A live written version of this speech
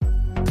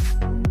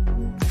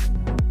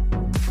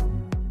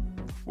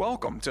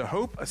Welcome to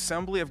Hope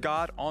Assembly of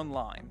God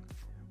Online.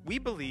 We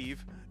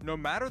believe no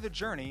matter the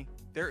journey,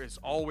 there is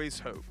always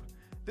hope.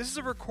 This is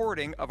a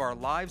recording of our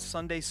live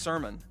Sunday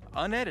sermon,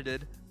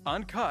 unedited,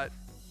 uncut,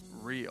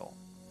 real.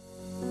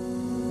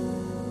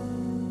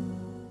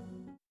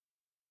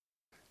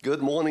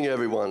 Good morning,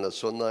 everyone. It's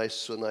so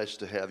nice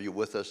to have you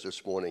with us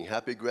this morning.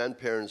 Happy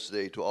Grandparents'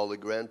 Day to all the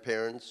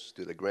grandparents,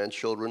 to the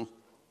grandchildren,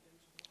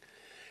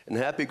 and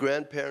happy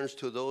grandparents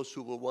to those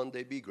who will one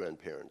day be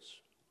grandparents.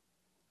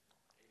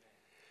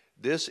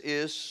 This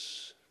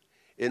is,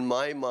 in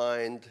my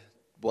mind,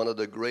 one of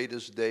the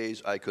greatest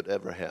days I could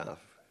ever have.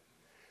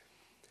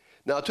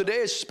 Now, today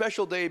is a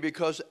special day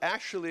because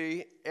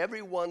actually,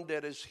 everyone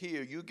that is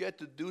here, you get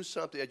to do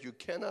something that you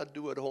cannot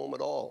do at home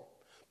at all.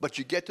 But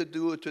you get to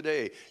do it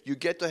today. You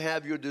get to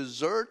have your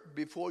dessert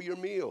before your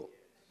meal.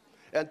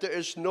 And there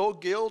is no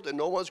guilt, and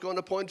no one's going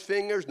to point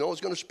fingers. No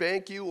one's going to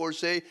spank you or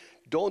say,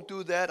 don't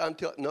do that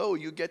until... No,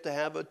 you get to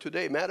have it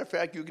today. Matter of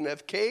fact, you can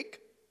have cake.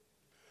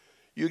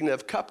 You can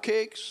have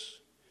cupcakes.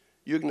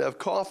 You can have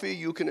coffee.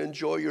 You can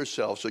enjoy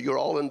yourself. So you're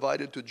all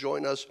invited to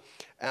join us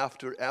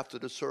after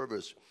the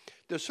service.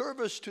 The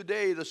service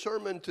today, the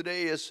sermon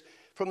today is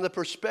from the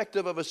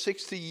perspective of a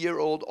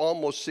 60-year-old,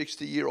 almost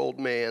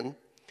 60-year-old man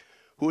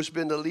who's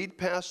been the lead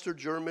pastor,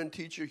 German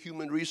teacher,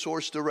 human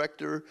resource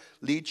director,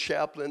 lead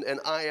chaplain,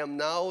 and I am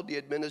now the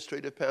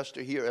administrative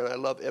pastor here, and I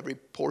love every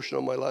portion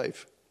of my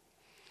life.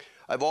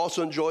 I've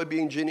also enjoyed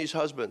being Ginny's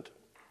husband.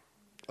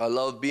 I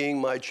love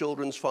being my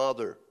children's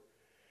father.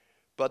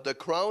 But the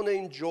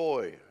crowning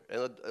joy,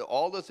 and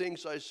all the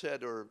things I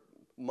said are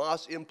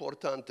más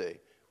importante,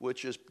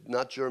 which is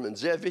not German,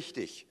 sehr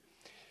wichtig,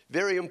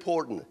 very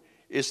important,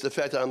 is the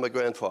fact that I'm a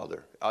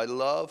grandfather. I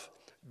love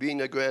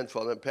being a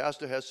grandfather. And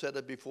Pastor has said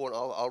it before, and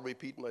I'll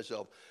repeat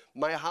myself.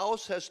 My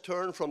house has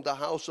turned from the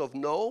house of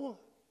no.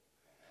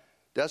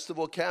 That's the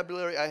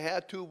vocabulary. I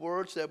had 2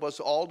 words. That was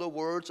all the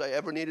words I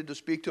ever needed to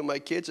speak to my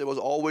kids. It was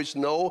always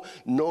no.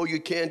 No, you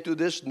can't do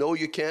this. No,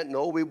 you can't.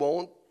 No, we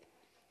won't.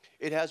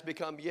 It has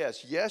become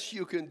yes. Yes,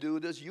 you can do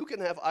this. You can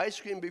have ice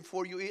cream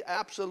before you eat.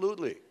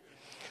 Absolutely.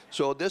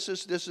 So this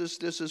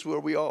is where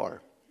we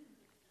are.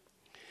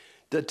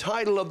 The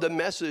title of the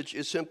message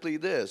is simply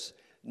this: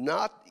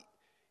 not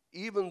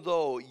even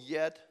though,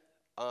 yet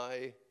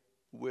I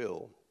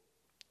will.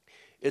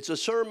 It's a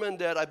sermon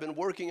that I've been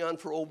working on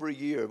for over a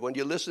year. When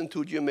you listen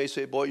to it, you may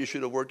say, boy, you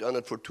should have worked on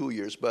it for 2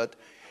 years. But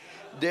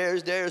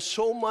there's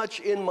so much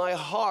in my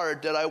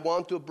heart that I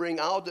want to bring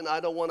out, and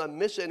I don't want to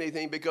miss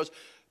anything, because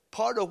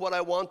part of what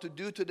I want to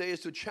do today is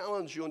to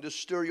challenge you and to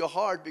stir your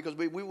heart, because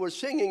we were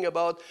singing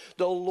about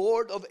the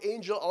Lord of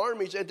angel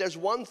armies, and there's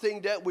one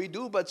thing that we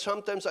do, but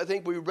sometimes I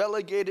think we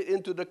relegate it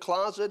into the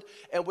closet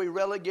and we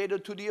relegate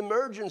it to the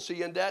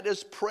emergency, and that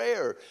is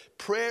prayer.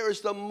 Prayer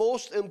is the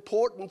most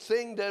important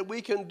thing that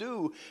we can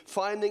do.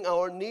 Finding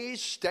our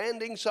knees,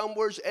 standing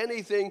somewhere,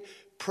 anything.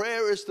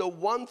 Prayer is the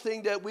one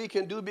thing that we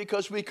can do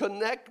because we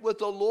connect with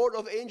the Lord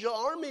of angel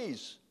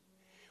armies.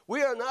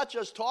 We are not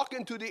just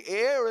talking to the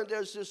air and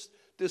there's this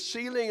the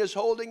ceiling is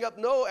holding up.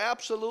 No,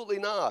 absolutely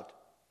not.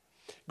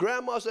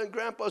 Grandmas and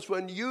grandpas,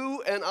 when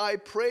you and I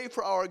pray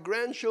for our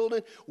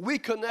grandchildren, we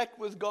connect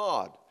with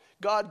God.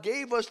 God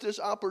gave us this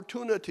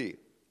opportunity.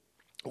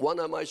 One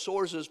of my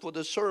sources for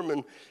the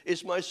sermon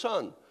is my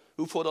son,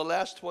 who for the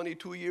last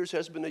 22 years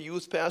has been a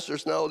youth pastor.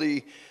 Is now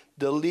the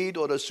lead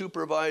or the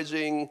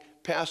supervising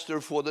pastor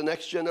for the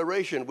next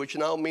generation, which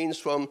now means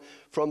from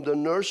the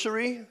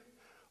nursery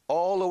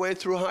all the way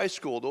through high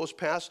school. Those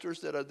pastors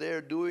that are there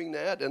doing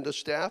that and the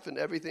staff and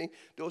everything,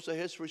 those are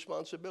his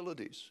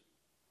responsibilities.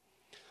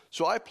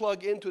 So I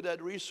plug into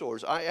that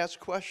resource. I ask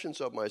questions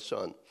of my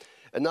son.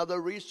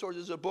 Another resource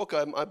is a book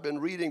I've been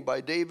reading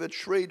by David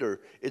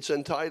Schrader. It's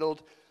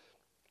entitled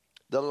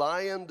The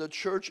Lion, the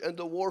Church, and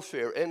the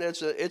Warfare. And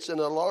it's an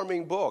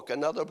alarming book.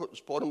 Another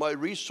one of my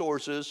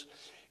resources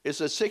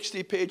is a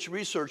 60-page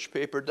research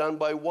paper done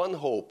by One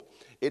Hope.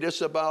 It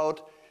is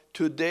about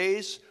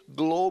today's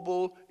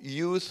global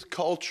youth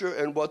culture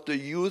and what the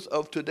youth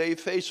of today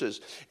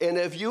faces. And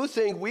if you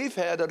think we've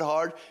had it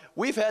hard,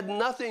 we've had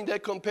nothing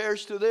that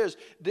compares to this.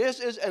 This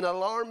is an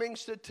alarming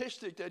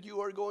statistic that you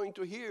are going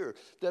to hear.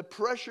 The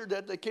pressure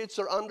that the kids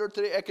are under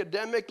today,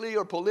 academically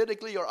or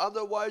politically or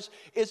otherwise,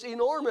 is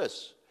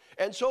enormous.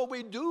 And so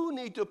we do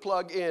need to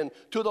plug in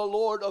to the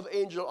Lord of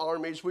angel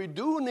armies. We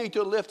do need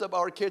to lift up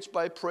our kids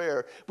by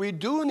prayer. We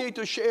do need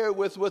to share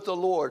with the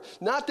Lord.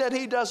 Not that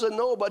he doesn't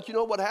know, but you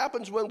know what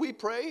happens when we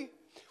pray?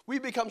 We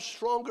become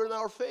stronger in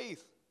our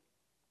faith.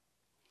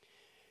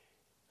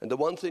 And the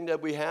one thing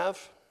that we have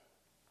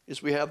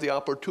is we have the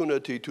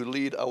opportunity to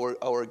lead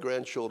our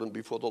grandchildren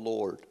before the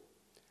Lord.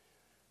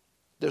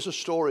 There's a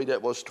story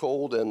that was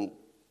told, and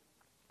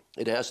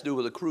it has to do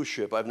with a cruise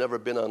ship. I've never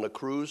been on a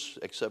cruise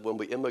except when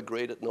we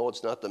immigrated. No,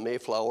 it's not the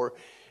Mayflower.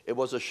 It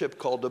was a ship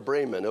called the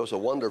Bremen. It was a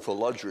wonderful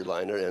luxury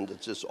liner, and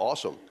it's just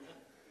awesome.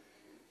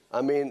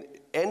 I mean,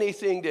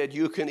 anything that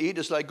you can eat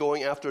is like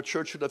going after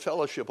church with a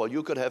fellowship, or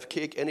you could have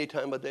cake any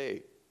time of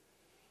day.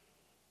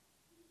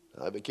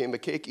 I became a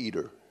cake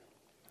eater.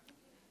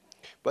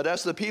 But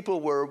as the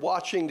people were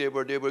watching, they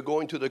were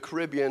going to the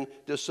Caribbean,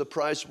 this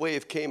surprise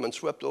wave came and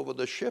swept over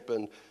the ship,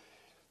 and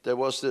there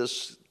was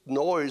this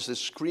noise, this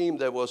scream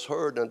that was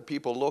heard, and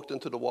people looked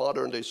into the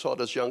water and they saw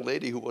this young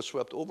lady who was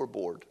swept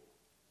overboard.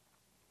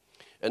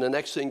 And the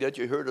next thing that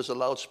you heard is a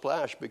loud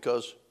splash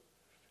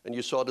and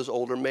you saw this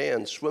older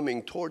man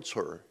swimming towards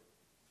her.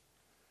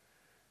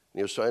 And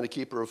he was trying to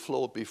keep her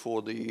afloat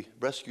before the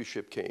rescue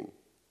ship came.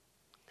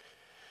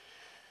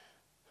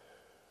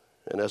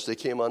 And as they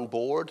came on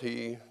board,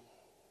 he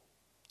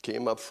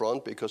came up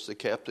front because the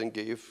captain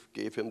gave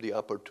him the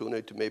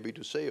opportunity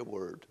to say a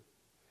word.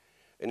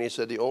 And he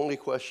said, the only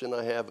question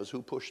I have is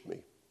who pushed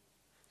me?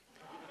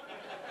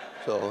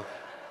 So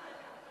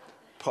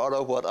part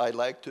of what I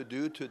like to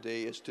do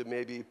today is to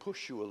maybe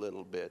push you a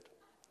little bit.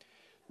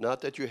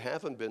 Not that you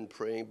haven't been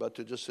praying, but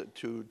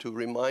to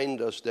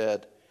remind us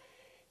that,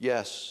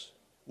 yes,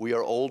 we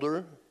are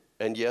older,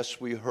 and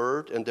yes, we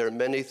hurt, and there are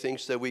many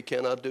things that we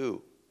cannot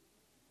do.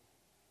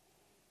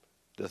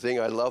 The thing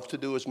I love to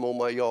do is mow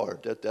my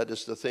yard. That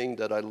is the thing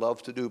that I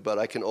love to do, but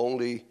I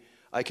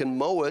can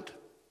mow it,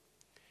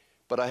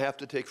 but I have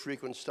to take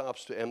frequent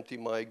stops to empty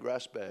my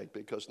grass bag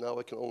because now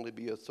it can only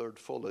be a third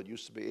full. It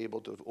used to be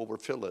able to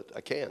overfill it.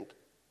 I can't.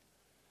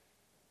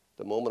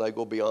 The moment I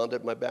go beyond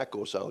it, my back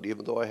goes out.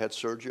 Even though I had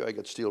surgery, I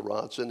got steel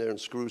rods in there and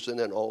screws in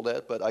there and all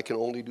that, but I can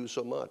only do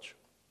so much.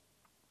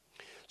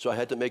 So I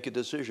had to make a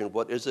decision.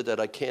 What is it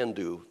that I can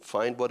do?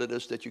 Find what it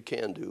is that you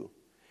can do.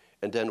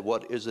 And then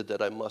what is it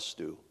that I must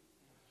do?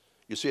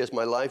 You see, as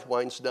my life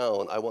winds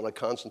down, I want to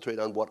concentrate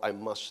on what I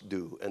must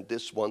do. And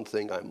this one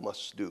thing I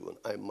must do, and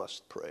I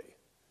must pray.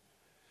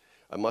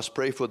 I must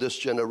pray for this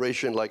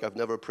generation like I've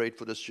never prayed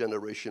for this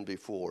generation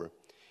before.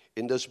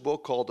 In this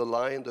book called The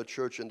Lion, the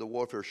Church, and the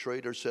Warfare,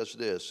 Schrader says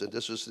this, and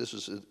this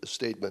is a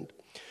statement.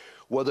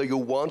 Whether you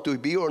want to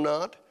be or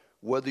not,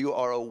 whether you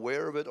are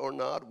aware of it or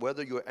not,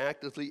 whether you're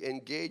actively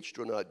engaged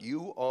or not,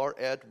 you are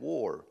at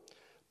war.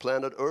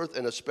 Planet Earth,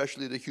 and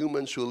especially the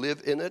humans who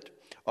live in it,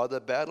 are the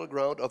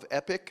battleground of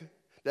epic,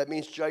 that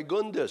means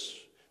gigundous,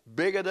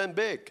 bigger than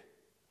big,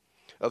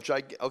 of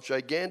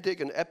gigantic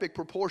and epic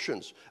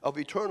proportions, of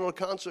eternal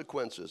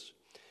consequences.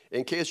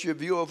 In case your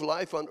view of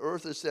life on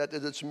earth is that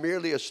it's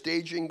merely a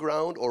staging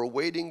ground or a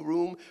waiting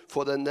room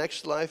for the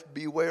next life,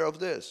 beware of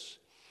this.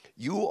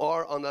 You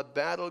are on a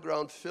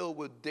battleground filled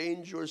with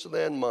dangerous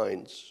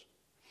landmines,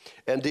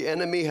 and the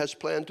enemy has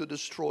planned to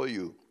destroy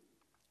you.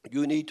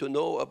 You need to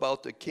know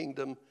about the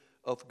kingdom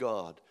of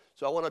God.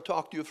 So I want to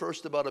talk to you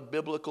first about a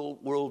biblical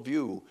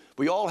worldview.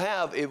 We all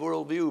have a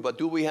worldview, but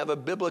do we have a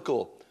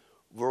biblical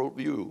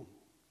worldview?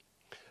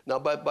 Now,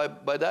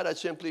 by that I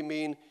simply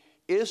mean,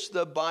 is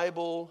the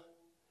Bible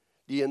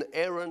the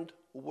inerrant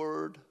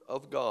word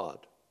of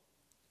God?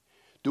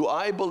 Do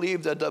I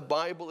believe that the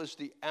Bible is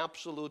the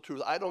absolute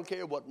truth? I don't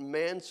care what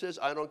man says.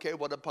 I don't care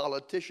what a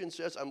politician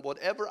says. And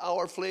whatever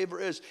our flavor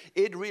is,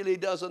 it really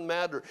doesn't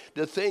matter.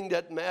 The thing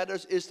that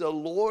matters is the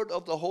Lord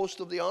of the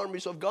host of the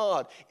armies of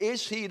God.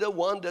 Is he the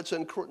one that's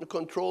in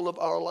control of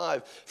our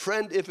life?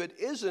 Friend, if it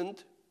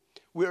isn't,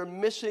 we're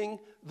missing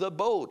the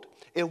boat.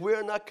 If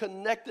we're not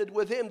connected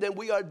with him, then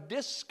we are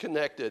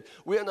disconnected.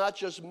 We are not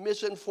just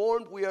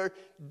misinformed, we are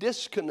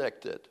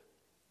disconnected.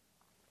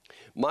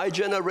 My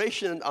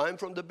generation, I'm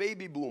from the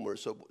baby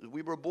boomers, so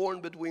we were born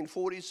between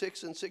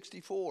 46 and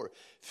 64.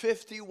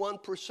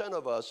 51%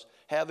 of us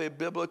have a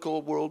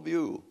biblical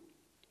worldview.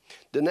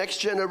 The next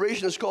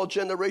generation is called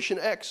Generation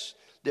X.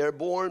 They're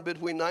born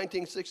between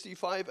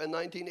 1965 and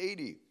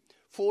 1980.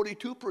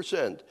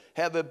 42%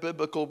 have a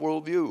biblical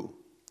worldview.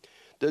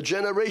 The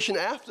generation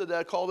after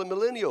that, called the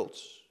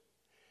millennials,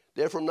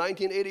 they're from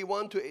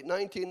 1981 to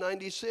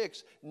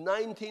 1996.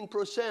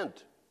 19%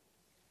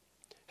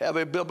 have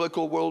a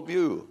biblical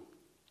worldview.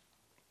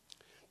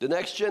 The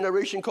next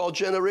generation, called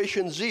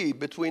Generation Z,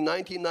 between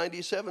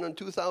 1997 and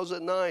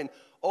 2009,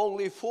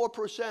 only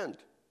 4%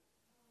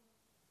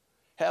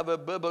 have a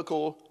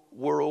biblical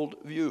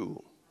worldview.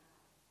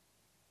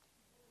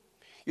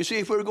 You see,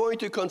 if we're going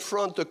to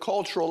confront the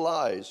cultural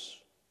lies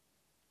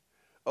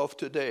of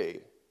today,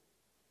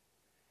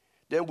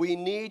 then we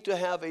need to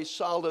have a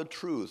solid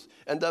truth.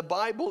 And the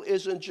Bible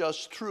isn't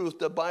just truth,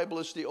 the Bible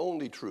is the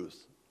only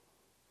truth.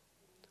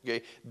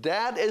 Okay,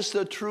 that is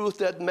the truth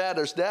that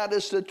matters. That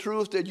is the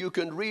truth that you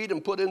can read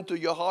and put into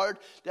your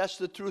heart. That's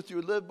the truth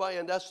you live by,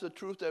 and that's the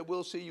truth that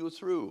will see you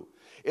through.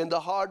 In the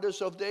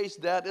hardest of days,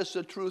 that is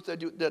the truth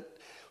that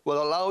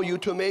will allow you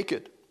to make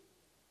it.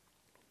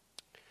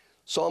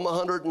 Psalm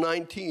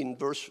 119,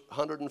 verse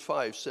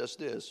 105 says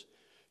this,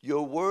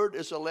 your word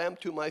is a lamp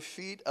to my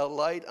feet, a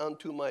light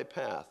unto my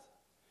path.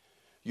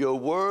 Your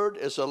word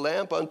is a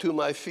lamp unto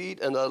my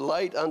feet and a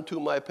light unto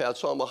my path.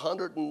 Psalm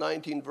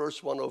 119,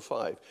 verse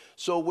 105.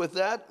 So with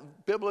that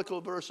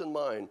biblical verse in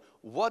mind,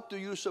 what do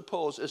you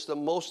suppose is the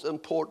most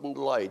important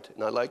light?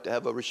 And I'd like to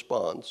have a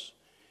response.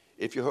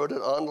 If you heard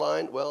it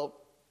online, well,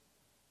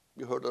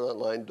 you heard it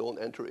online,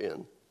 don't enter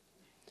in.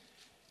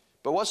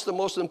 But what's the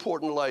most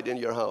important light in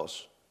your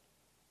house?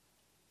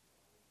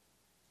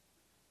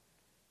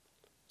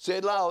 Say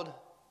it loud.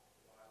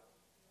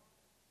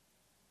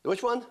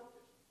 Which one?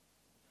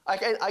 I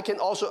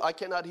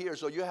cannot hear,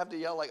 so you have to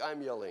yell like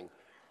I'm yelling.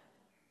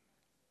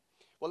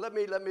 Well, let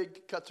me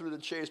cut through the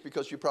chase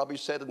because you probably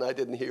said it and I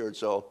didn't hear it,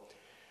 so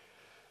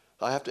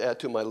I have to add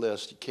to my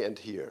list. You can't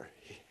hear.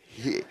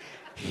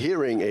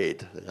 Hearing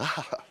aid.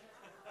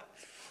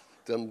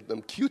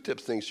 them Q-tip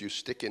things you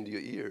stick into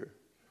your ear.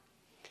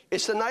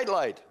 It's the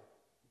nightlight.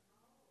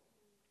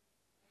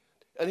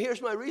 And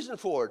here's my reason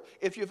for it.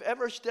 If you've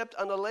ever stepped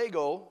on a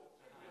Lego,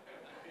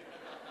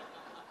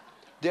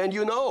 then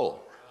you know.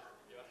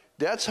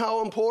 That's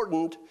how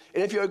important.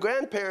 And if you're a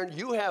grandparent,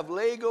 you have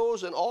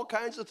Legos and all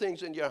kinds of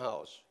things in your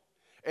house.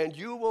 And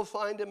you will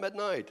find them at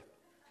night.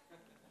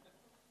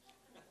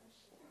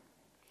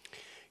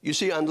 You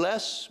see,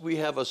 unless we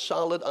have a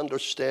solid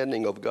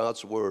understanding of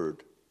God's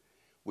Word,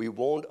 we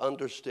won't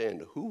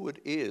understand who it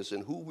is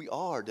and who we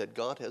are that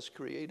God has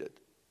created.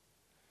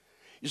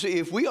 You see,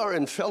 if we are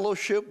in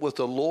fellowship with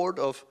the Lord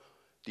of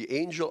the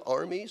angel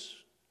armies,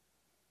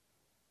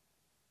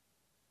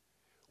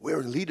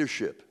 we're in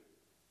leadership.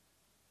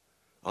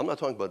 I'm not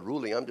talking about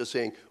ruling. I'm just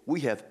saying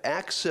we have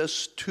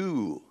access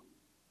to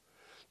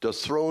the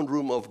throne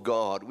room of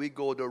God. We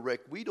go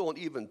direct. We don't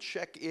even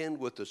check in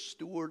with the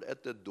steward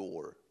at the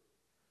door.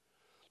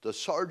 The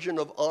sergeant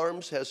of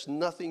arms has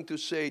nothing to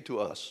say to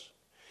us.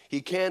 He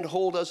can't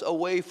hold us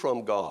away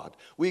from God.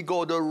 We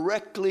go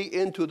directly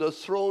into the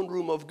throne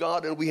room of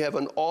God and we have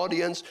an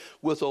audience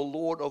with the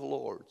Lord of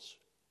Lords.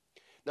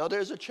 Now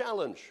there's a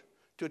challenge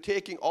to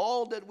taking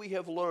all that we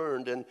have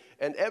learned and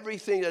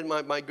everything that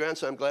my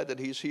grandson, I'm glad that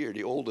he's here,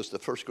 the oldest, the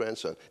first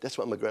grandson. That's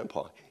why my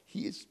grandpa,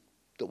 he is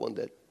the one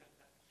that.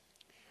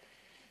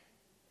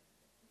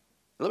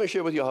 Let me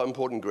share with you how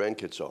important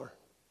grandkids are.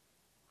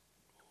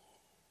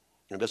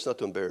 And that's not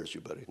to embarrass you,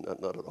 buddy,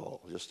 not at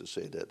all. Just to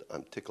say that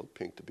I'm tickled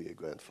pink to be a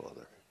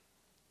grandfather.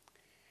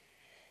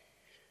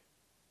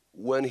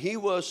 When he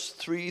was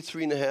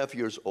 3.5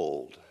 years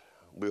old,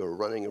 we were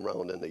running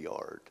around in the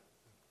yard.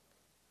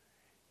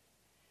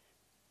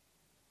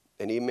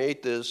 And he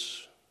made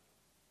this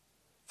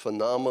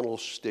phenomenal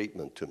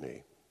statement to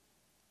me.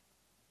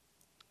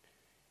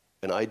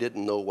 And I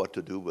didn't know what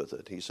to do with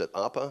it. He said,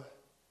 "Appa,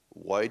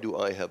 why do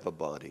I have a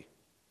body?"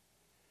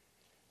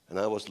 And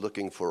I was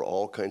looking for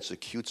all kinds of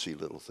cutesy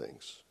little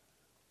things.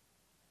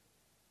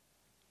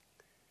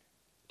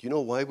 Do you know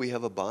why we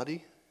have a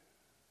body?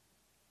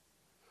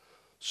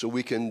 So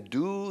we can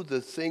do the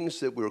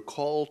things that we're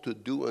called to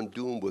do and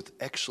do them with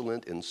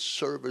excellence in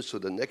service so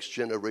the next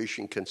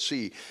generation can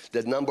see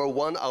that, number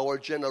one, our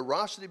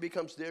generosity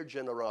becomes their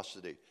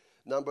generosity.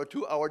 Number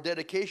two, our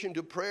dedication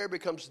to prayer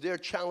becomes their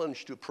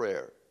challenge to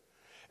prayer.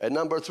 And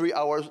number three,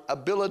 our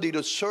ability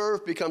to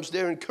serve becomes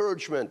their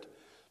encouragement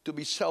to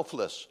be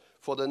selfless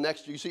for the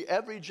next. You see,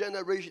 every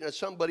generation has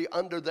somebody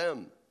under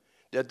them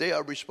that they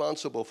are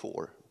responsible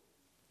for.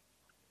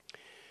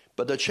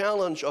 But the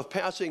challenge of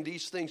passing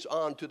these things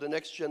on to the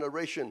next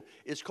generation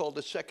is called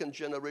the second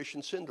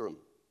generation syndrome.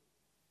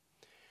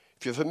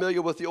 If you're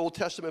familiar with the Old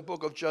Testament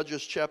book of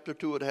Judges chapter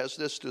 2, it has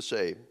this to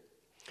say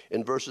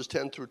in verses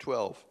 10 through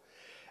 12.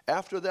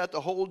 After that,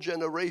 the whole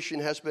generation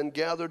has been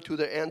gathered to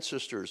their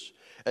ancestors.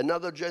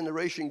 Another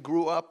generation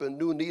grew up and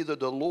knew neither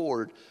the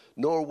Lord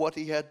nor what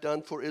he had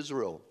done for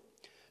Israel.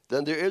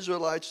 Then the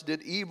Israelites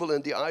did evil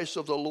in the eyes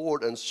of the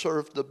Lord and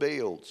served the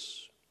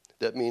Baals.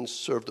 That means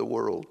served the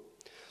world.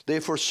 They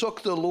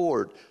forsook the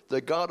Lord, the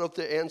God of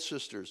their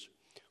ancestors,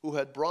 who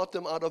had brought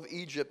them out of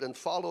Egypt, and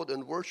followed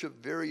and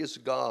worshiped various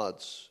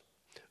gods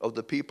of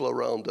the people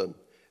around them.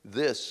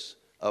 This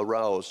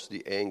aroused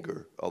the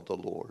anger of the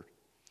Lord.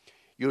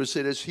 You see,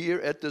 it is here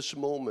at this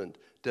moment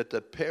that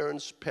the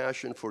parents'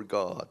 passion for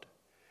God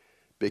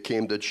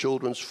became the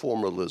children's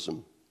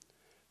formalism,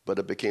 but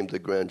it became the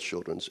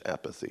grandchildren's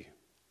apathy.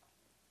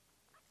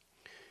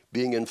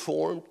 Being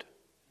informed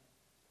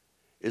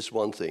is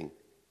one thing.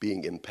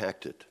 Being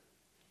impacted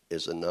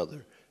is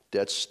another.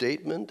 That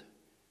statement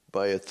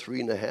by a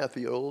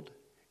 3.5-year-old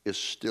is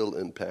still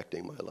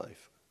impacting my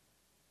life.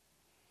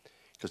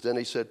 Because then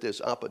he said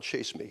this, "Appa,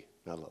 chase me."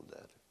 I love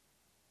that.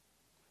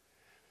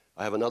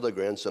 I have another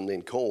grandson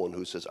named Cohen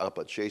who says,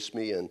 "Appa, chase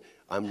me," and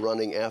I'm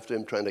running after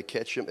him, trying to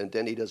catch him, and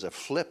then he does a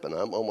flip, and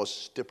I'm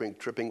almost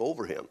tripping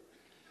over him.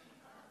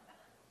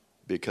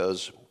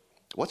 Because,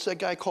 what's that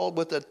guy called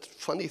with that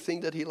funny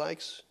thing that he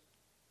likes?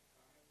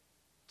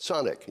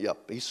 Sonic,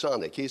 yep, he's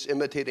Sonic. He's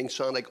imitating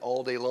Sonic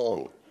all day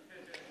long.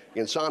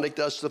 And Sonic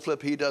does the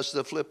flip, he does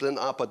the flip, then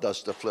Appa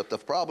does the flip. The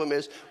problem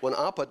is, when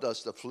Appa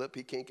does the flip,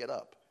 he can't get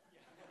up.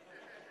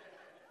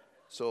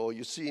 So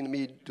you see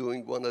me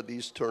doing one of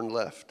these turn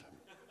left.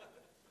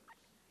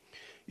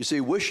 You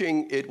see,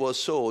 wishing it was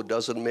so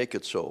doesn't make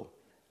it so.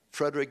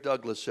 Frederick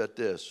Douglass said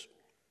this,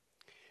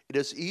 "It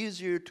is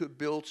easier to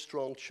build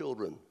strong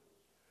children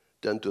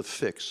than to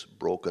fix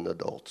broken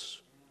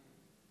adults."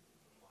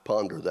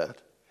 Ponder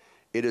that.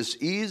 It is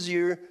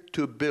easier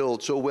to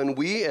build. So when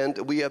we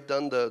have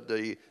done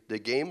the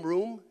game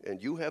room,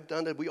 and you have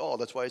done it,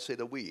 that's why I say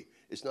the we.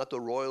 It's not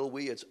the royal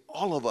we, it's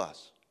all of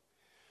us.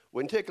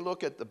 When you take a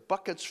look at the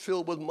buckets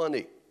filled with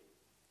money,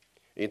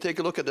 and you take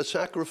a look at the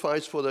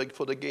sacrifice for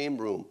the game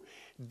room,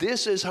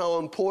 This is how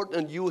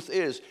important youth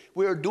is.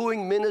 We are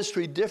doing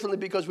ministry differently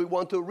because we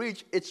want to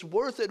reach. It's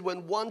worth it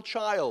when one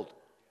child,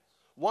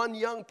 one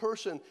young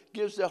person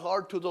gives their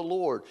heart to the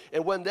Lord.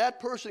 And when that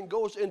person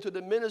goes into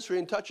the ministry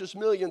and touches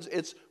millions,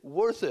 it's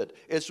worth it.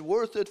 It's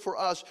worth it for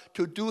us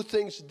to do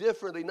things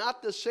differently.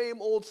 Not the same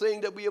old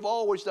thing that we have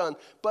always done,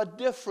 but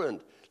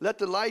different. Let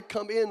the light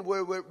come in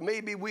where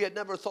maybe we had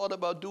never thought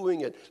about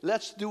doing it.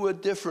 Let's do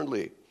it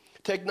differently.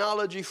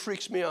 Technology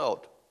freaks me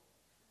out.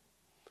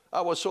 I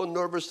was so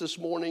nervous this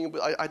morning,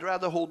 but I'd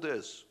rather hold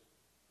this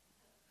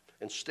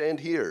and stand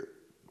here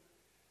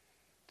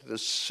than to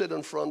sit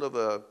in front of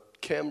a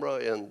camera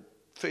and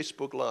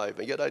Facebook Live,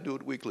 and yet I do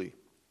it weekly.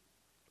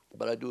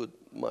 But I do it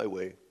my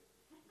way.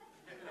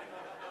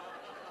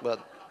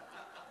 But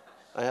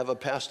I have a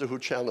pastor who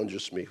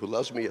challenges me, who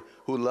loves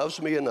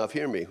me enough,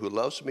 hear me, who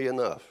loves me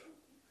enough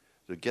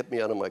to get me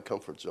out of my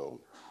comfort zone.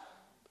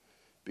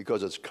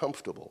 Because it's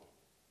comfortable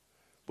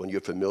when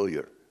you're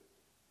familiar.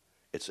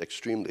 It's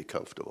extremely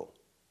comfortable.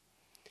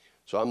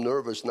 So I'm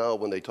nervous now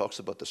when they talks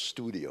about the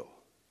studio.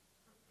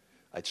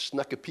 I'd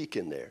snuck a peek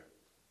in there.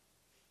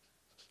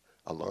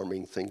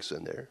 Alarming things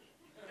in there.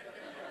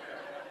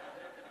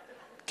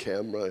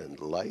 Camera and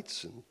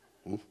lights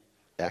and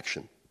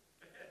action.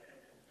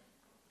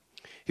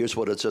 Here's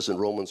what it says in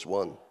Romans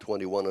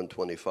 1:21 and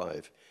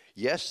 25.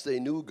 Yes, they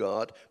knew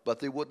God, but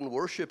they wouldn't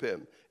worship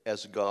him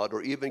as God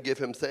or even give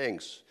him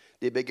thanks.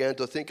 They began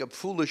to think up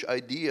foolish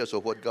ideas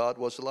of what God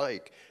was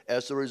like.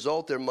 As a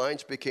result, their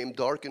minds became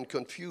dark and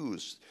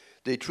confused.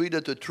 They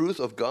treated the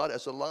truth of God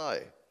as a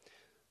lie.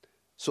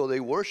 So they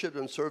worshiped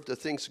and served the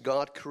things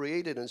God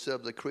created instead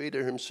of the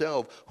Creator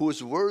himself, who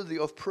is worthy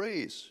of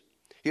praise.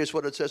 Here's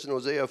what it says in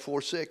Hosea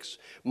 4:6.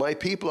 My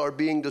people are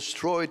being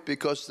destroyed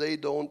because they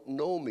don't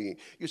know me.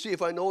 You see,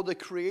 if I know the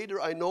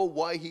Creator, I know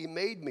why he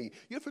made me.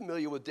 You're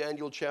familiar with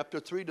Daniel chapter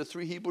 3, the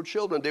 3 Hebrew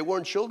children. They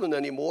weren't children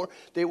anymore.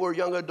 They were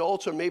young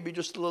adults or maybe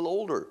just a little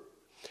older.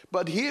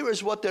 But here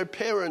is what their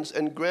parents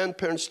and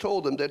grandparents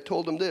told them. They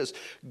told them this: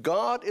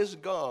 God is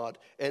God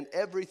and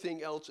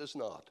everything else is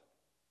not.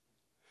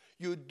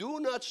 You do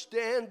not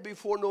stand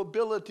before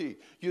nobility.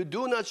 You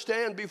do not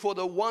stand before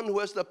the one who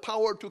has the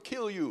power to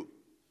kill you.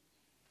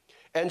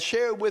 And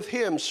share with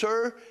him,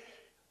 sir,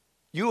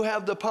 you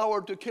have the power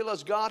to kill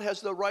us. God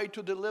has the right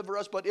to deliver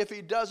us. But if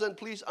he doesn't,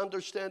 please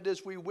understand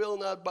this. We will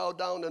not bow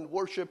down and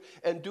worship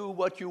and do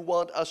what you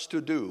want us to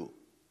do.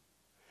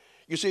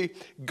 You see,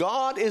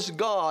 God is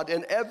God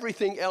and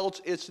everything else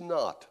is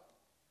not.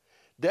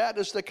 That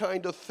is the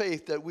kind of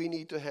faith that we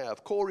need to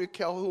have. Corey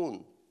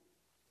Calhoun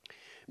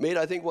made,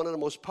 I think, one of the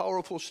most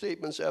powerful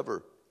statements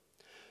ever.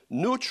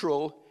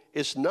 Neutral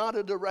is not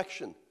a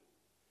direction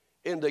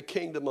in the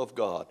kingdom of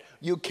God.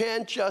 You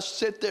can't just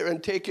sit there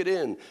and take it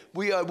in.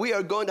 We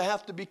are going to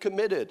have to be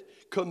committed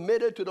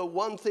to the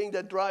one thing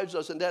that drives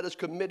us, and that is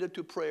committed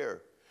to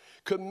prayer,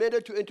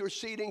 committed to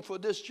interceding for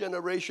this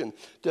generation.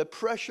 The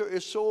pressure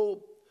is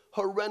so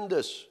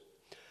horrendous.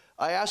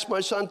 I asked my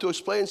son to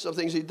explain some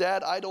things. He said,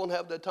 Dad, I don't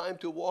have the time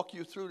to walk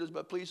you through this,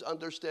 but please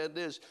understand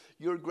this.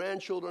 Your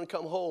grandchildren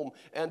come home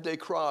and they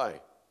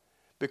cry.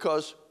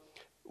 Because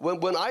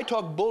when I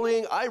talk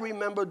bullying, I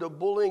remember the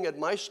bullying at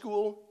my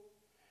school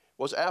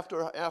was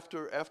after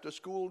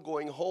school,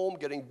 going home,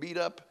 getting beat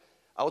up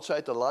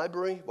outside the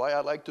library. Why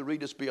I like to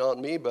read is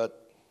beyond me,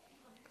 but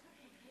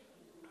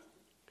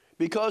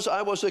because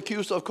I was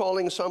accused of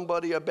calling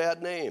somebody a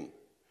bad name.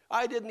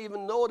 I didn't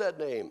even know that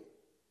name.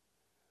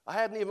 I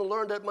hadn't even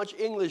learned that much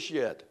English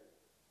yet.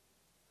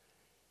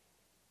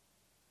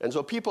 And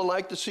so people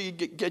like to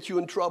get you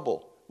in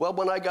trouble. Well,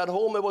 when I got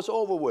home, it was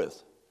over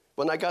with.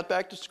 When I got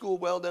back to school,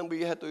 well, then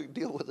we had to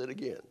deal with it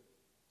again.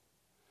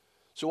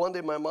 So one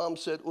day my mom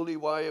said, Uli,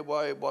 why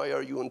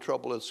are you in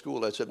trouble at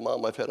school? I said,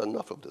 Mom, I've had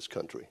enough of this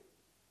country.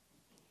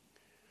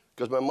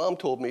 Because my mom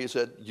told me, he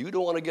said, you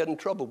don't want to get in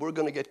trouble. We're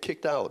going to get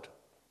kicked out.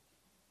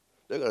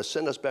 They're going to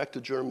send us back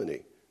to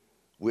Germany.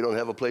 We don't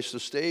have a place to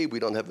stay. We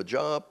don't have a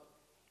job.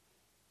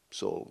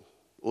 So,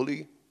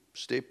 Uli,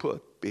 stay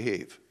put,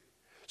 behave.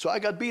 So I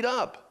got beat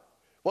up.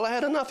 Well, I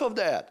had enough of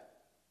that.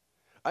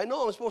 I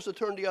know I'm supposed to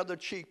turn the other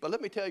cheek, but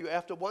let me tell you,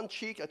 after one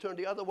cheek, I turned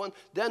the other one,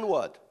 then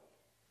what?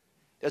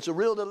 It's a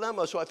real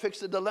dilemma, so I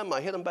fixed the dilemma.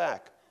 I hit him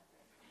back.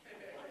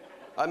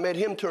 I made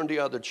him turn the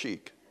other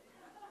cheek.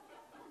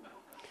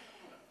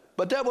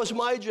 But that was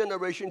my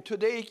generation.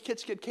 Today,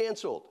 kids get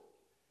canceled.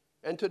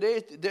 And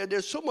today,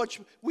 there's so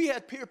much, we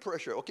had peer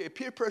pressure. Okay,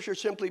 peer pressure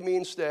simply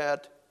means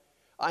that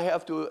I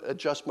have to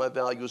adjust my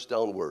values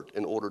downward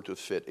in order to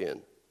fit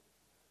in.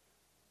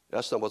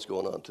 That's not what's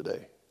going on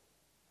today.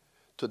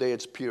 Today,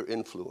 it's peer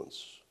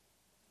influence.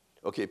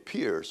 Okay,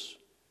 peers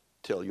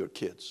tell your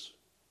kids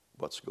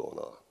what's going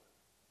on.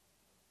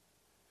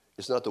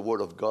 It's not the word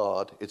of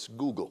God, it's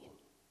Google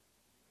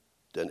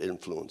that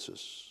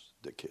influences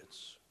the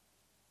kids.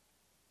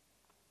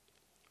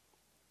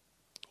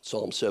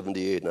 Psalm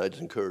 78, and I'd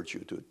encourage you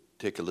to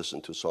take a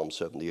listen to Psalm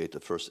 78, the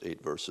first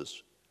 8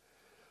 verses.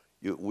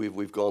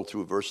 We've gone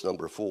through verse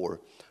number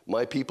 4.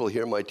 My people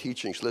hear my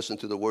teachings, listen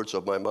to the words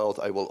of my mouth.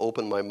 I will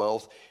open my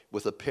mouth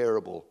with a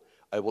parable.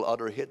 I will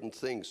utter hidden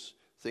things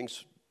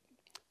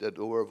that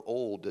were of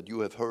old, that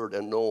you have heard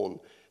and known,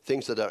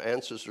 things that our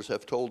ancestors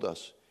have told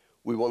us.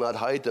 We will not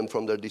hide them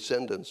from their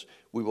descendants.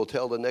 We will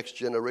tell the next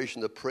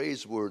generation the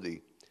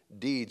praiseworthy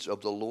deeds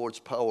of the Lord's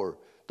power,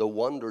 the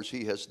wonders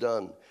he has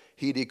done.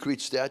 He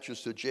decreed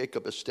statutes to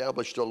Jacob,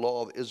 established the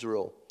law of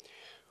Israel,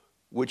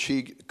 which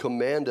he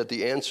commanded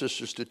the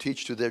ancestors to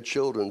teach to their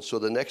children, so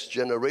the next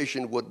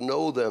generation would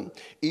know them,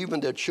 even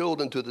their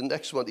children to the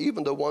next one,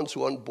 even the ones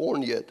who aren't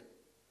born yet.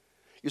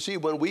 You see,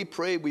 when we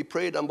pray,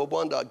 number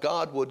one, that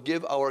God would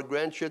give our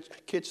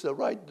grandkids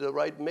the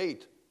right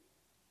mate.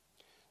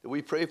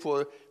 We pray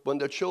for when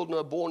their children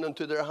are born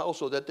into their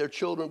household, that their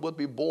children would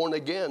be born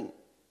again.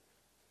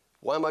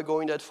 Why am I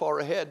going that far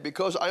ahead?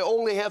 Because I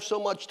only have so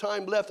much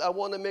time left. I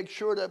want to make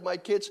sure that my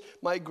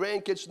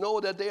grandkids know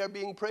that they are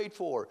being prayed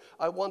for.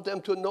 I want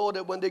them to know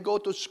that when they go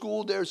to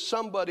school, there's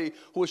somebody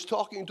who is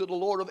talking to the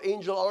Lord of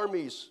angel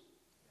armies,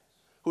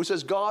 who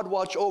says, God,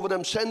 watch over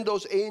them. Send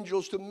those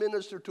angels to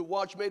minister, to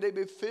watch. May they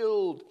be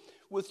filled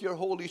with your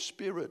Holy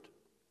Spirit.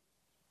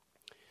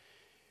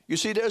 You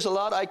see, there's a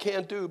lot I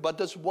can't do, but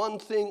there's one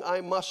thing I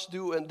must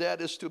do, and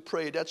that is to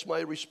pray. That's my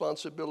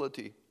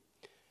responsibility.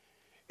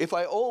 If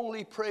I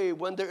only pray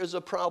when there is a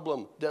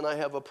problem, then I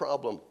have a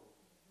problem.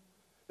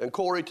 And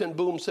Corrie ten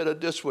Boom said it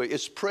this way: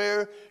 is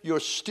prayer your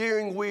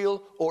steering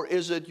wheel, or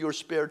is it your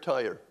spare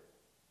tire?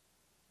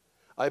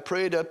 I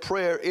pray that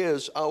prayer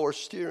is our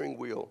steering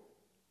wheel.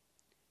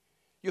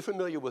 You're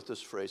familiar with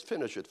this phrase.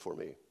 Finish it for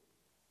me.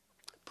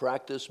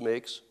 Practice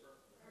makes.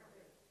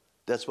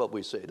 That's what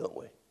we say, don't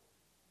we?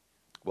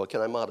 Well,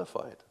 can I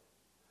modify it?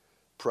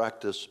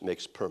 Practice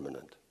makes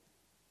permanent.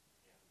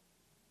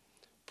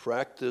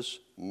 Practice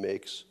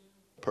makes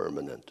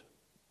permanent.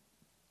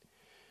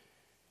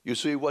 You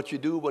see, what you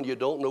do when you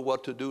don't know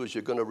what to do is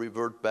you're going to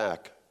revert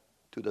back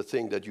to the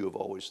thing that you have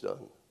always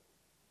done.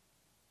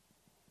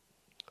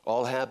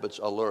 All habits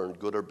are learned,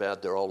 good or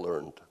bad, they're all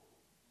learned.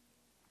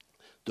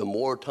 The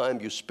more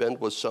time you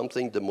spend with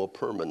something, the more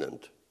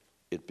permanent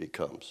it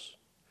becomes.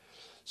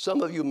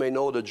 Some of you may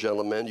know the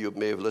gentleman. You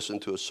may have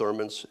listened to his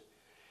sermons.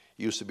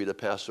 He used to be the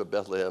pastor of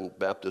Bethlehem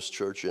Baptist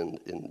Church in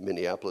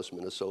Minneapolis,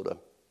 Minnesota.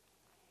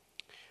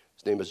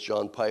 His name is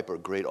John Piper,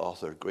 great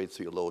author, great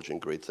theologian,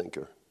 great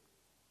thinker.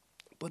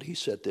 But he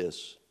said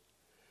this: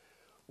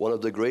 one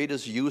of the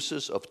greatest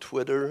uses of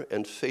Twitter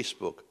and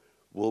Facebook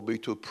will be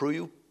to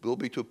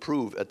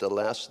prove at the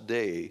last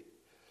day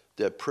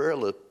that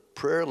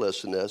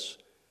prayerlessness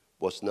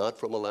was not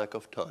from a lack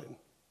of time.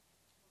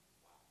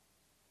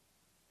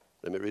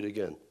 Let me read it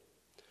again.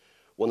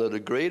 One of the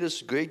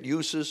great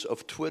uses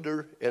of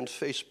Twitter and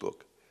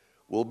Facebook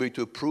will be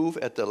to prove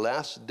at the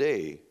last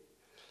day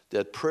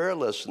that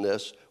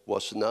prayerlessness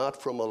was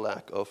not from a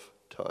lack of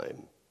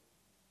time.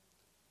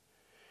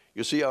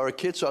 You see, our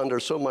kids are under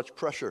so much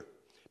pressure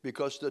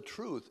because the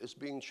truth is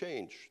being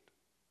changed.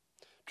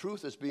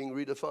 Truth is being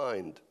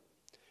redefined.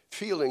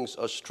 Feelings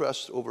are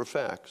stressed over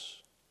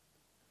facts.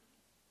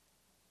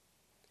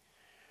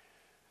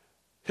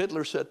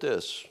 Hitler said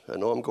this. I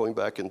know I'm going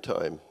back in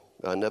time.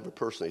 I never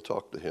personally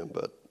talked to him,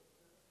 but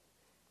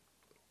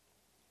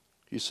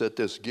he said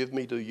this: give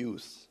me the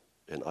youth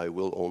and I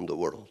will own the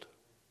world.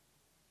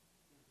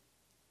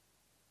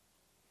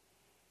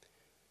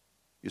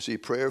 You see,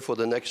 prayer for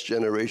the next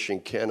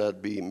generation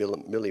cannot be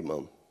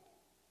millimum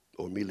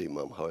or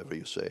millimum, however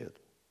you say it.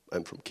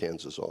 I'm from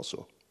Kansas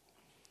also.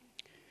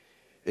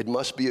 It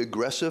must be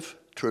aggressive,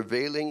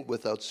 travailing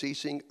without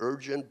ceasing,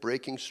 urgent,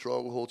 breaking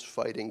strongholds,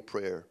 fighting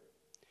prayer.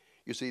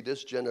 You see,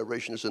 this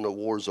generation is in a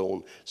war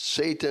zone.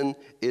 Satan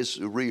is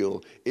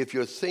real. If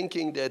you're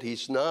thinking that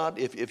he's not,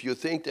 if you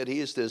think that he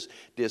is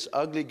this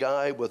ugly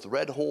guy with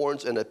red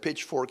horns and a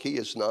pitchfork, he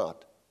is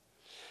not.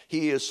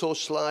 He is so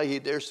sly, he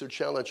dares to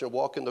challenge and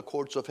walk in the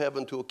courts of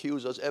heaven to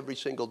accuse us every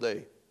single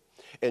day.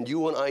 And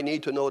you and I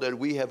need to know that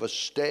we have a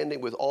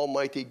standing with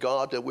Almighty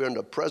God, that we're in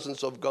the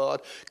presence of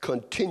God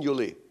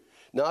continually.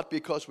 Not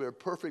because we're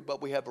perfect,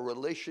 but we have a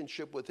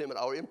relationship with him, and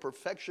our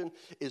imperfection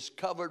is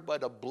covered by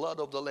the blood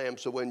of the Lamb.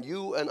 So when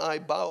you and I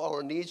bow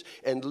our knees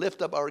and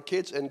lift up our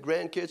kids and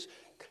grandkids,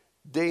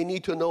 they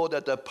need to know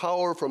that the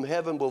power from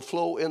heaven will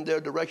flow in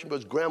their direction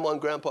because Grandma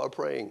and Grandpa are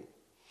praying.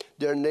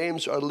 Their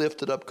names are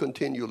lifted up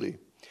continually.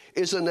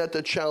 Isn't that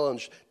the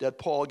challenge that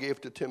Paul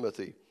gave to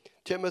Timothy?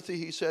 Timothy,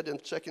 he said in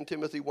 2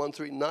 Timothy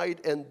 1:3,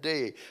 night and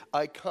day,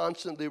 I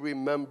constantly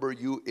remember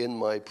you in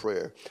my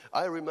prayer.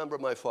 I remember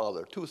my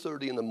father,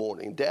 2:30 in the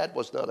morning. Dad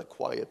was not a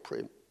quiet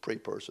pray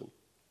person.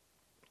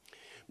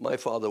 My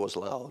father was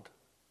loud.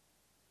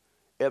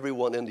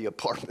 Everyone in the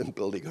apartment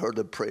building heard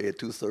him pray at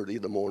 2:30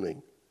 in the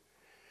morning.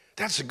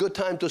 That's a good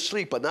time to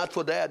sleep, but not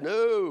for Dad.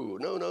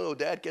 No.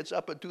 Dad gets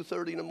up at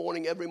 2:30 in the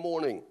morning every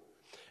morning.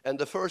 And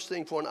the first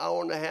thing for an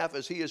hour and a half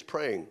is he is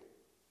praying.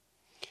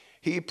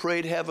 He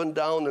prayed heaven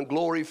down and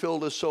glory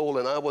filled his soul.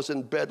 And I was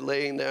in bed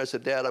laying there. I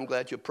said, Dad, I'm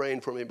glad you're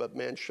praying for me, but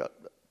man, shut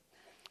up.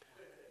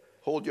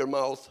 Hold your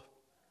mouth.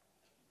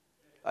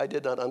 I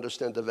did not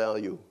understand the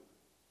value.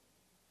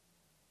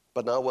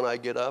 But now when I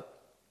get up,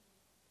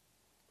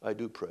 I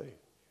do pray.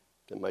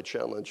 And my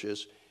challenge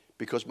is,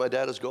 because my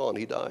dad is gone,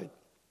 he died.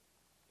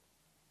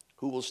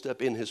 Who will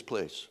step in his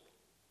place?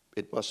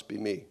 It must be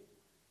me.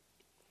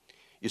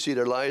 You see,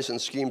 there are lies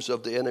and schemes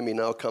of the enemy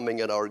now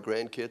coming at our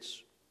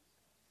grandkids,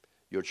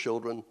 your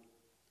children,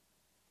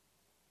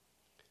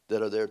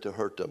 that are there to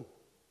hurt them.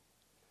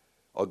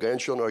 Our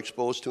grandchildren are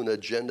exposed to an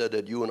agenda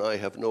that you and I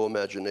have no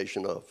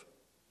imagination of.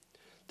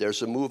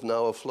 There's a move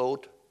now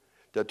afloat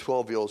that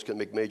 12-year-olds can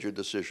make major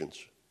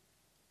decisions.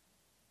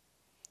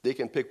 They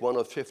can pick one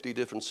of 50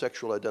 different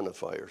sexual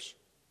identifiers.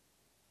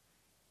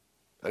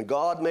 And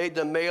God made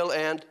them male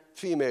and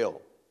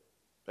female.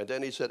 And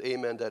then he said,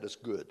 amen, that is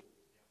good.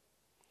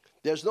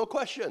 There's no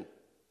question.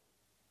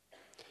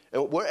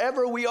 And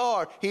wherever we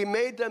are, he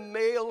made them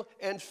male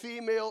and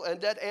female,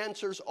 and that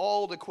answers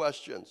all the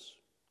questions.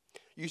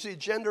 You see,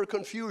 gender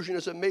confusion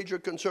is a major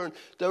concern.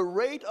 The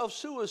rate of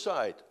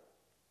suicide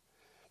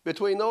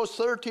between those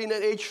 13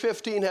 and age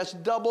 15 has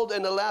doubled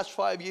in the last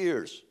 5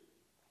 years.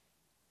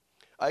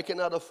 I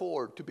cannot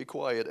afford to be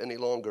quiet any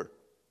longer.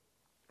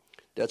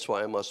 That's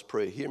why I must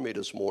pray. Hear me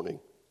this morning.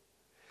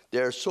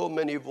 There are so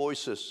many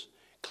voices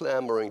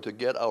clamoring to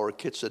get our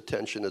kids'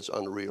 attention, it's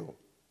unreal.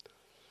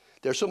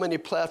 There are so many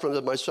platforms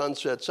that my son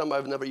said, some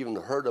I've never even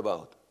heard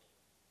about.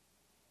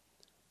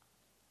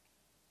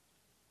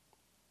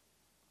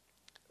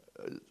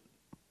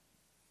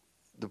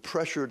 The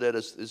pressure that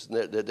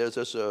that there's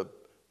this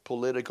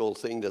political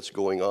thing that's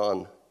going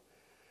on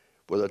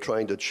where they're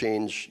trying to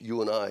change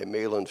you and I,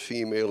 male and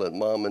female, and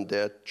mom and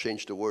dad,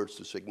 change the words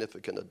to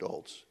significant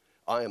adults.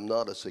 I am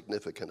not a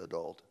significant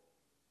adult.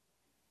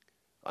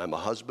 I'm a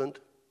husband,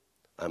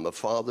 I'm a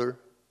father,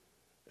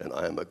 and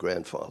I am a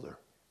grandfather.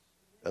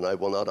 And I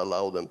will not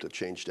allow them to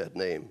change that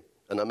name.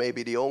 And I may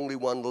be the only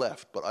one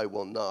left, but I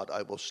will not.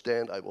 I will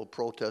stand, I will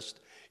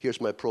protest.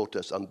 Here's my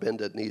protest. I'm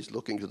bended knees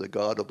looking to the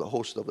God of the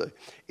host of the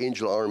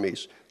angel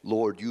armies.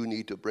 Lord, you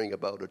need to bring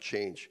about a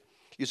change.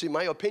 You see,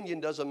 my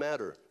opinion doesn't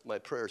matter. My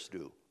prayers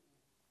do.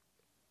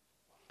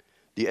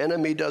 The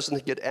enemy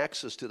doesn't get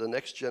access to the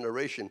next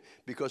generation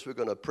because we're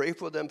going to pray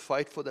for them,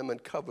 fight for them,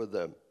 and cover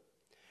them.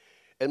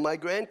 And my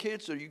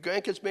grandkids or your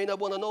grandkids may not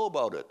want to know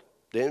about it.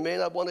 They may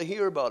not want to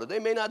hear about it. They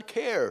may not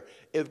care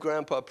if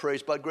Grandpa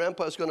prays, but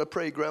Grandpa's going to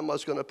pray,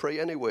 Grandma's going to pray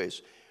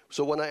anyways.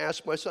 So when I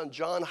asked my son,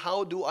 John,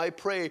 how do I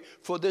pray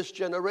for this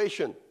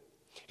generation?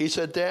 He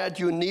said, Dad,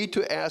 you need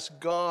to ask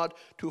God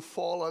to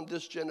fall on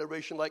this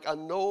generation like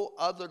on no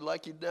other,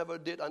 like he never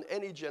did on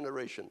any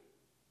generation.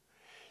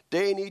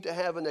 They need to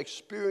have an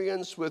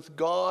experience with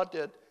God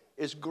that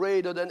is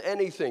greater than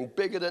anything,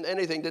 bigger than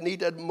anything. They need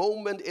that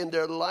moment in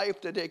their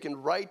life that they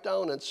can write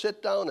down and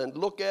sit down and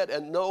look at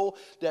and know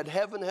that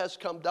heaven has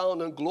come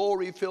down and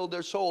glory filled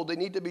their soul. They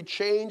need to be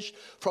changed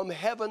from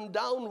heaven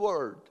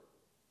downward.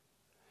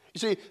 You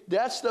see,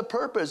 that's the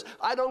purpose.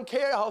 I don't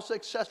care how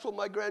successful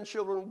my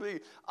grandchildren will be.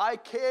 I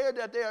care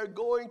that they are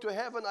going to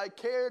heaven. I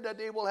care that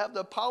they will have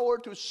the power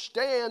to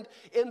stand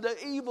in the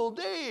evil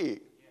day.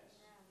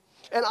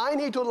 And I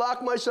need to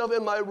lock myself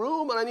in my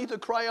room and I need to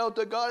cry out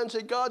to God and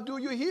say, God, do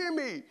you hear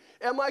me?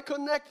 Am I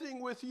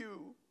connecting with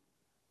you?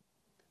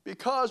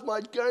 Because my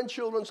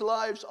grandchildren's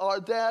lives are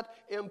that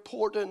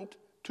important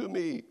to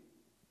me.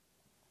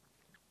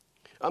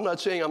 I'm not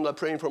saying I'm not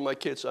praying for my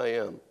kids. I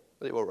am.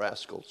 They were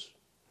rascals.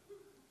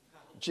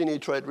 Ginny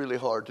tried really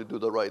hard to do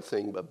the right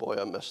thing, but boy,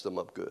 I messed them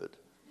up good.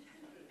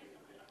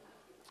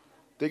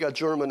 They got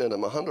German in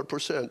them,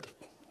 100%.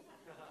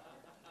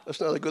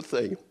 That's not a good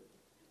thing.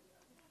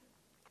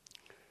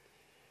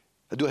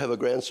 I do have a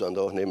grandson,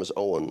 though. His name is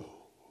Owen.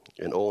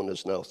 And Owen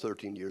is now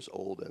 13 years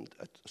old, and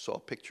I saw a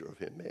picture of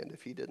him. Man,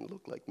 if he didn't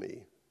look like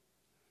me.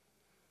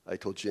 I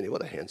told Ginny,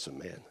 what a handsome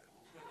man.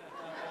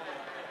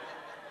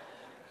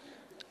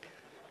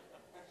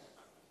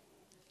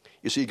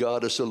 You see,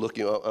 God is still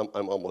looking.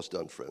 I'm almost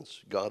done,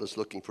 friends. God is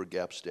looking for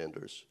gap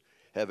standers.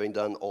 Having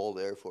done all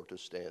therefore to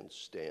stand,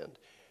 stand.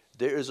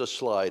 There is a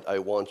slide I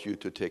want you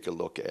to take a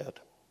look at.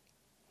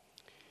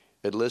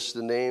 It lists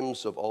the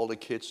names of all the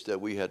kids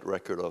that we had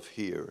record of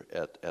here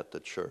at the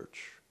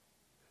church.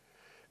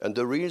 And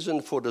the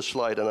reason for the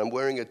slide, and I'm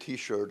wearing a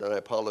T-shirt, and I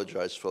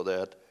apologize for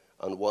that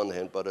on one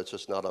hand, but it's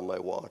just not on my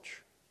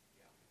watch.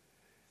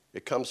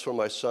 It comes from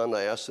my son.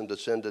 I asked him to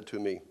send it to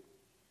me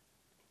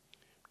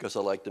because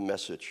I like the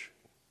message.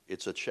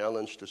 It's a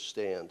challenge to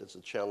stand. It's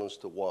a challenge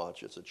to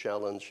watch. It's a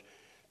challenge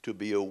to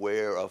be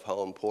aware of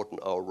how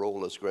important our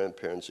role as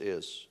grandparents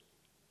is.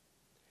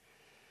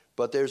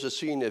 But there's a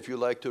scene, if you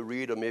like to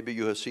read, or maybe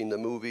you have seen the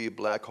movie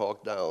Black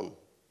Hawk Down.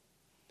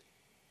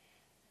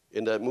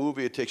 In that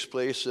movie, it takes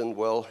place in,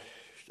 well,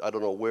 I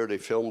don't know where they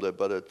filmed it,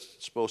 but it's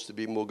supposed to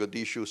be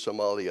Mogadishu,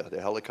 Somalia.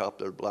 The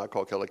helicopter, Black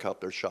Hawk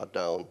helicopter, shot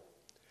down.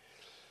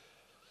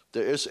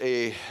 There is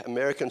an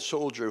American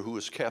soldier who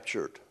is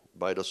captured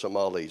by the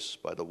Somalis,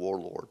 by the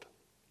warlord.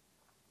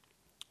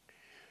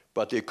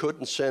 But they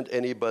couldn't send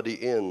anybody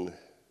in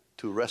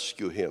to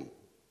rescue him.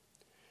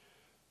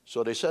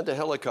 So they sent a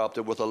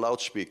helicopter with a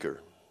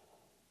loudspeaker.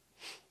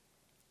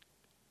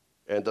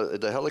 And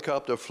the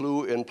helicopter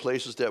flew in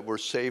places that were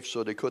safe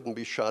so they couldn't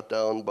be shot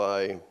down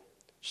by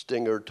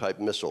Stinger-type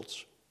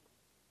missiles.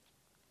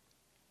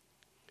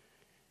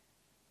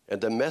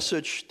 And the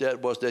message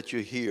that you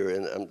hear,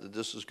 and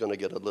this is going to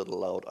get a little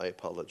loud, I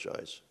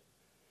apologize.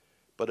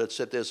 But it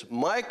said this,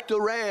 Mike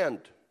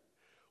Durand,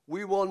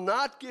 we will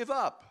not give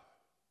up.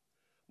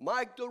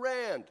 Mike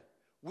Durand,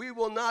 we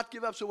will not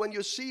give up. So when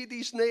you see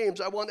these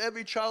names, I want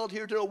every child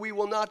here to know we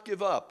will not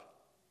give up.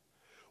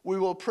 We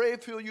will pray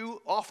for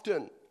you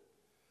often.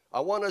 I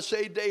want to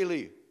say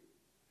daily.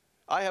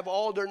 I have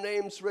all their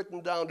names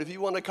written down. If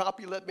you want a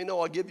copy, let me know.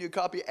 I'll give you a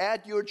copy.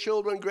 Add your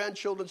children,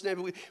 grandchildren's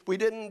name. We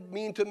didn't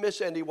mean to miss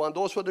anyone.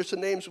 Those were the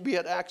names we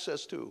had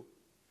access to.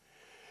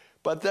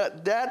 But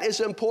that is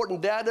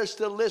important. That is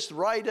the list.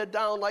 Write it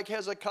down like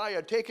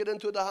Hezekiah. Take it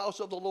into the house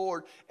of the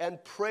Lord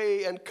and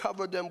pray and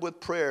cover them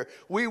with prayer.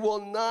 We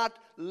will not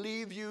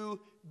leave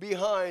you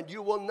behind.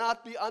 You will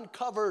not be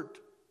uncovered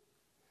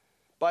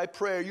by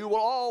prayer. You will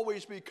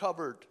always be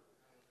covered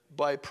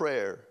by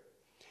prayer.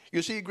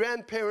 You see,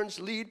 grandparents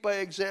lead by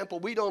example.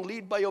 We don't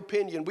lead by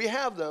opinion. We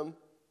have them.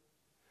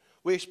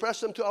 We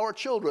express them to our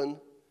children,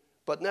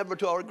 but never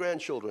to our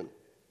grandchildren.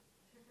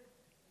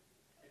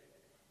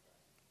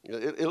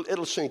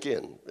 It'll sink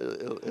in.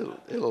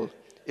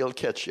 It'll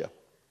catch you.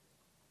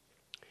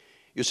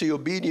 You see,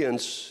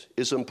 obedience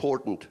is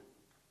important.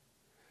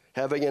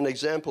 Having an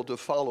example to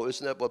follow,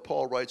 isn't that what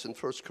Paul writes in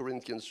 1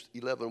 Corinthians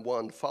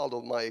 11:1?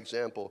 Follow my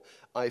example,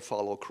 I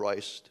follow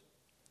Christ.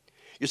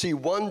 You see,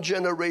 one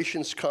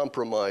generation's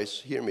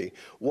compromise, hear me,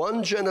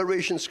 one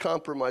generation's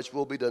compromise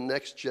will be the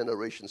next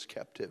generation's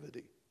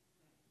captivity.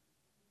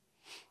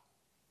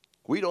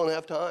 We don't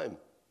have time.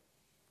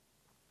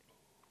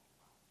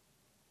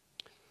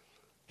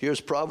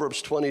 Here's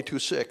Proverbs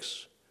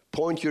 22:6.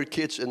 Point your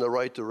kids in the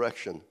right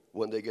direction.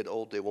 When they get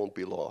old, they won't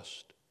be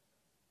lost.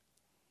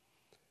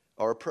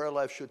 Our prayer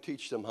life should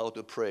teach them how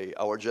to pray.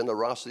 Our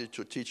generosity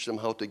should teach them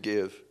how to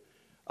give.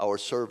 Our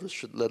service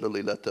should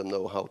literally let them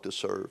know how to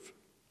serve.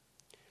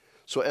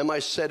 So am I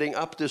setting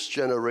up this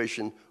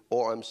generation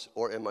or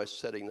am I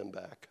setting them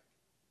back?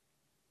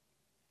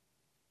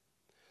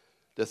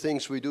 The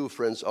things we do,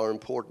 friends, are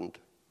important.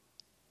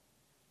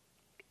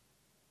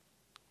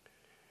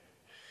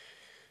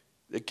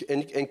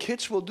 And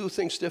kids will do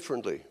things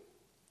differently.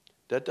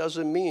 That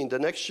doesn't mean the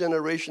next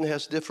generation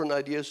has different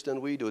ideas than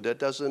we do. That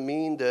doesn't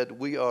mean that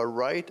we are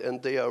right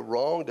and they are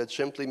wrong. That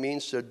simply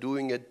means they're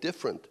doing it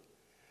different.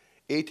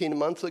 18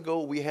 months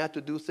ago, we had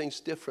to do things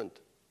different.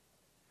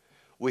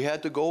 We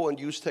had to go and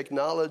use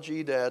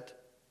technology that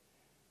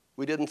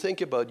we didn't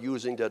think about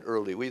using that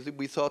early.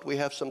 We thought we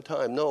have some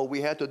time. No,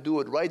 we had to do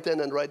it right then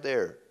and right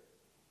there.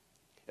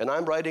 And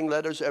I'm writing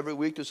letters every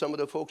week to some of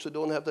the folks who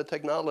don't have the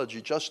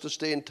technology just to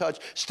stay in touch.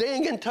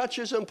 Staying in touch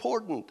is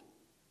important.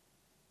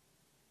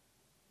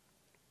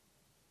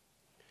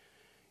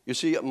 You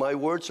see, my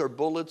words are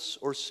bullets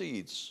or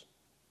seeds.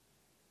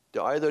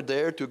 They're either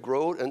there to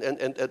grow, and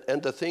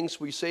the things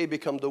we say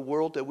become the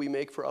world that we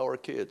make for our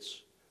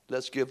kids.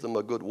 Let's give them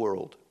a good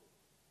world.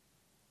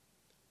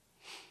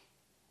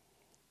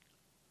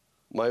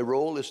 My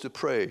role is to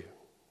pray.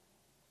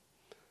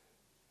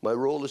 My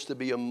role is to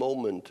be a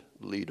moment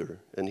leader.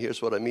 And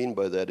here's what I mean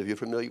by that. If you're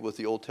familiar with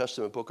the Old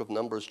Testament book of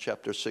Numbers,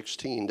 chapter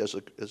 16, there's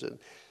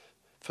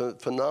a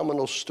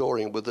phenomenal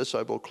story. And with this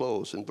I will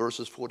close. In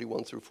verses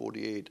 41 through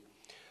 48,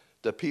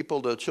 the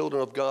people, the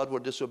children of God, were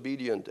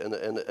disobedient, and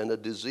a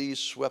disease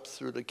swept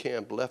through the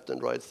camp left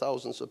and right.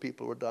 Thousands of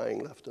people were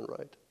dying left and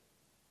right.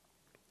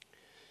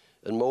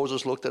 And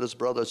Moses looked at his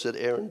brother and said,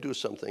 Aaron, do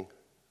something.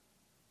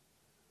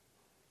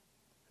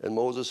 And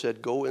Moses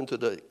said, go into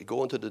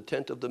the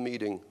tent of the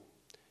meeting,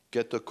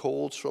 get the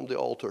coals from the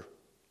altar,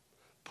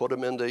 put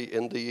them in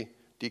the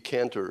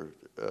decanter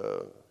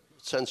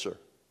censer,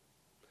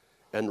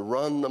 and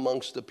run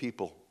amongst the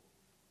people.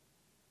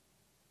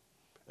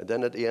 And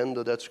then at the end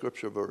of that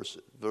scripture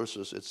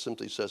verses, it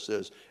simply says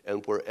this,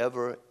 and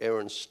wherever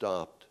Aaron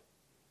stopped,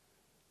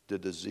 the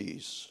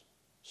disease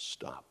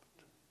stopped.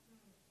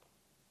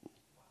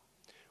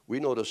 We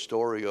know the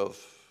story of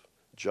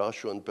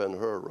Joshua and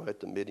Ben-Hur, right?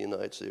 The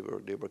Midianites, they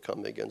were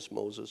coming against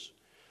Moses.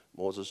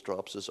 Moses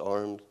drops his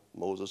arm.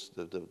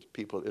 The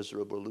people of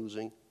Israel were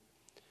losing.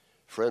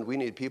 Friend, we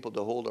need people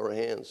to hold our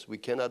hands. We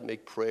cannot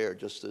make prayer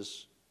just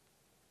as,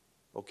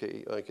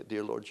 okay,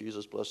 dear Lord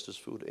Jesus, bless this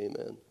food,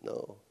 amen.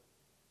 No.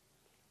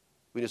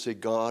 We need to say,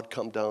 God,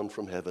 come down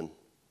from heaven.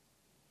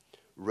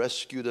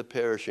 Rescue the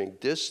perishing.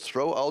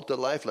 Throw out the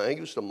lifeline. I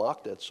used to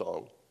mock that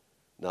song.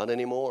 Not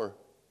anymore.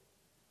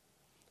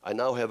 I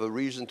now have a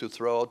reason to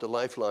throw out the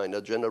lifeline.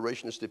 A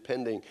generation is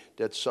depending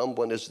that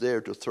someone is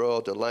there to throw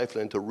out the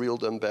lifeline, to reel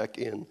them back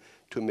in,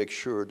 to make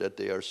sure that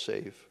they are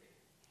safe.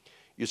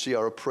 You see,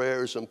 our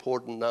prayer is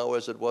important now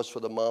as it was for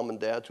the mom and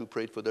dad who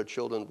prayed for their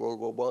children in World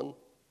War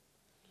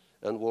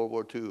I and World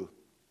War II.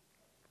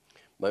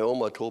 My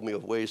Oma told me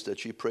of ways that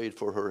she prayed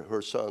for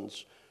her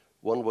sons.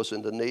 One was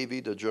in the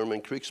Navy, the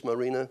German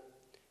Kriegsmarine,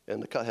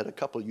 and had a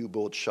couple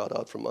U-boats shot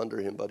out from under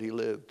him, but he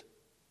lived.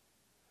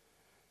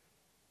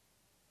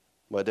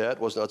 My dad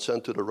was not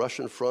sent to the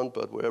Russian front,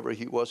 but wherever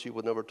he was, he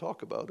would never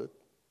talk about it.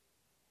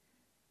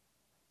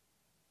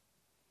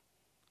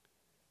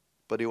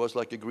 But he was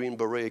like a Green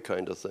Beret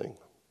kind of thing.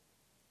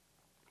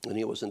 And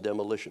he was in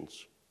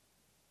demolitions.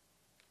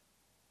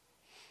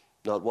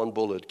 Not one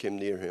bullet came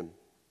near him.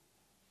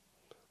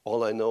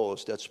 All I know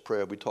is that's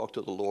prayer. We talk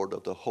to the Lord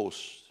of the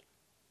hosts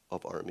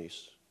of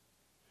armies.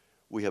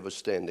 We have a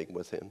standing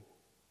with him.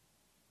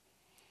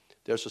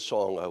 There's a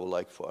song I would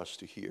like for us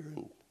to hear,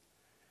 and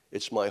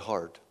it's my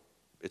heart,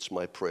 it's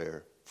my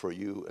prayer for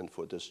you and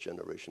for this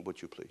generation.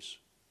 Would you please?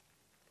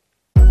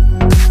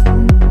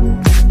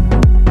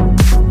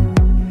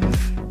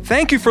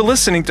 Thank you for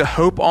listening to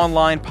Hope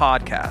Online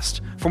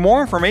Podcast. For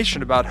more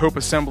information about Hope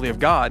Assembly of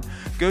God,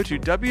 go to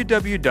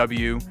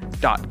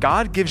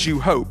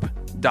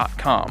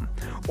www.godgivesyouhope.com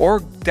or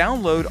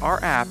download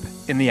our app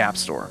in the App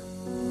Store.